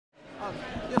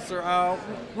Yes, sir. I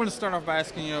want to start off by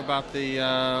asking you about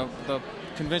the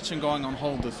convention going on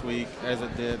hold this week, as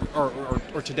it did,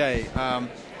 or today. How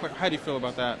do you feel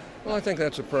about that? Well, I think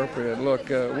that's appropriate. Look,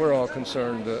 we're all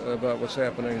concerned about what's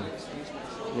happening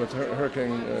with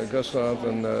Hurricane Gustav,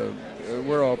 and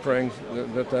we're all praying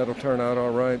that that'll turn out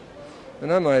all right.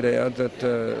 And I might add that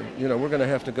we're going to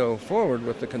have to go forward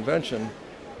with the convention,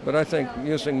 but I think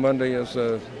using Monday as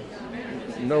a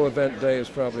no-event day is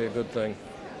probably a good thing.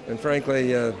 And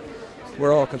frankly,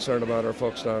 we're all concerned about our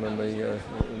folks down in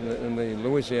the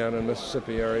Louisiana and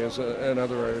Mississippi areas and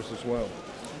other areas as well.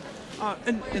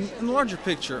 In the larger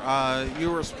picture, you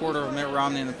were a supporter of Mitt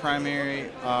Romney in the primary,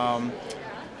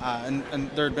 and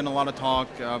there had been a lot of talk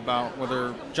about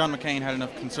whether John McCain had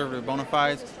enough conservative bona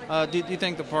fides. Do you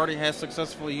think the party has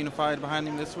successfully unified behind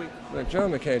him this week? Look,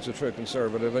 John McCain's a true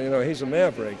conservative. He's a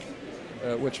maverick,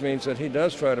 which means that he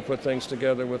does try to put things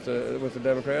together with the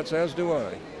Democrats, as do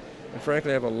I. And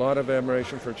frankly, I have a lot of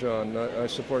admiration for John. I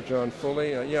support John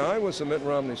fully. I was a Mitt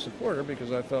Romney supporter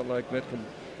because I felt like Mitt could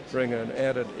bring an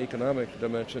added economic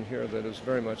dimension here that is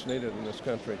very much needed in this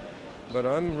country. But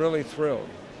I'm really thrilled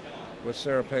with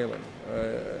Sarah Palin.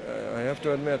 I have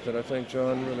to admit that I think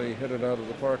John really hit it out of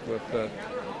the park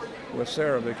with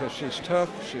Sarah, because she's tough,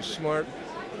 she's smart,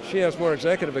 she has more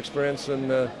executive experience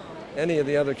than any of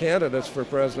the other candidates for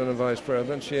president and vice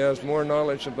president. She has more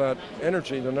knowledge about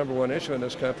energy, the number one issue in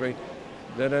this country,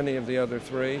 than any of the other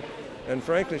three. And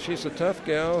frankly, she's a tough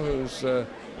gal who's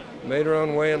made her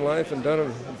own way in life and done a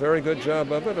very good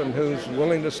job of it, and who's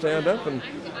willing to stand up and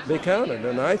be counted.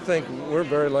 And I think we're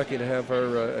very lucky to have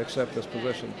her accept this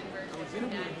position.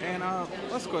 And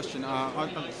last question,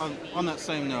 on that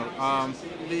same note,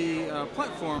 the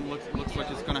platform looks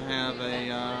like it's going to have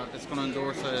it's going to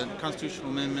endorse a constitutional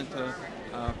amendment to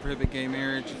prohibit gay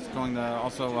marriage. It's going to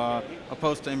also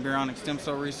oppose to embryonic stem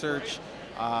cell research.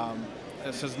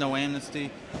 It says no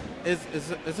amnesty. Is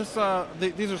this?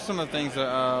 These are some of the things that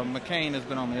McCain has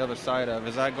been on the other side of.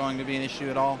 Is that going to be an issue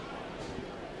at all?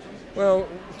 Well,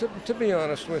 to be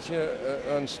honest with you,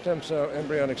 on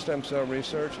embryonic stem cell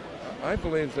research, I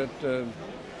believe that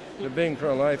being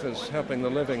pro-life is helping the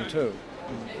living too.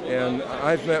 And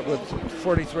I've met with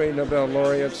 43 Nobel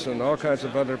laureates and all kinds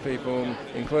of other people,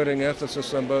 including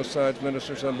ethicists on both sides,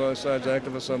 ministers on both sides,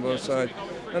 activists on both sides.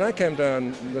 And I came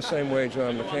down the same way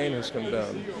John McCain has come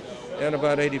down. And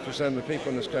about 80% of the people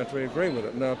in this country agree with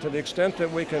it. Now, to the extent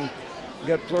that we can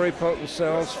get pluripotent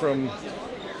cells from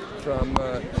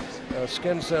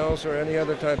skin cells or any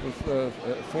other type of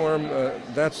form,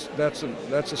 that's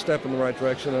a step in the right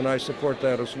direction, and I support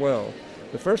that as well.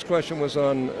 The first question was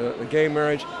on gay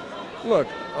marriage. Look,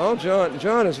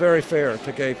 John is very fair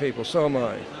to gay people, so am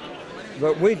I.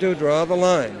 But we do draw the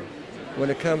line when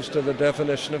it comes to the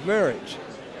definition of marriage.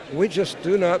 We just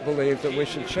do not believe that we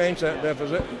should change that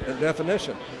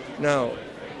definition. Now,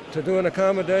 to do an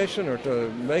accommodation or to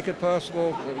make it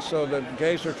possible so that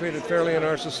gays are treated fairly in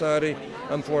our society,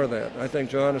 I'm for that. I think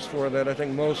John is for that. I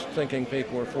think most thinking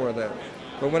people are for that.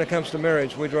 But when it comes to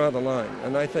marriage, we draw the line,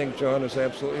 and I think John is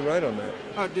absolutely right on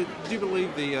that. Do you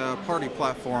believe the party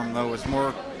platform, though, is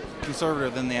more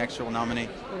conservative than the actual nominee?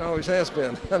 It always has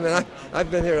been. I mean, I've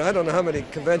been here, I don't know how many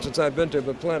conventions I've been to,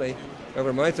 but plenty,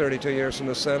 over my 32 years in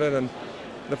the Senate, and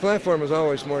the platform is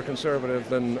always more conservative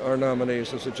than our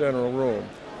nominees as a general rule.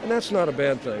 And that's not a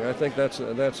bad thing. I think that's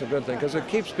a good thing, because it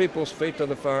keeps people's feet to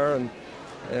the fire and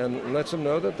lets them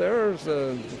know that there's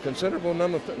a considerable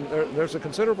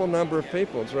number of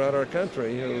people throughout our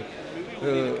country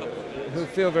who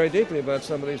feel very deeply about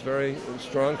some of these very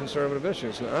strong conservative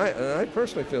issues. And I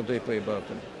personally feel deeply about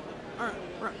them. All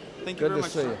right. Thank you very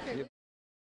much. Good to see you.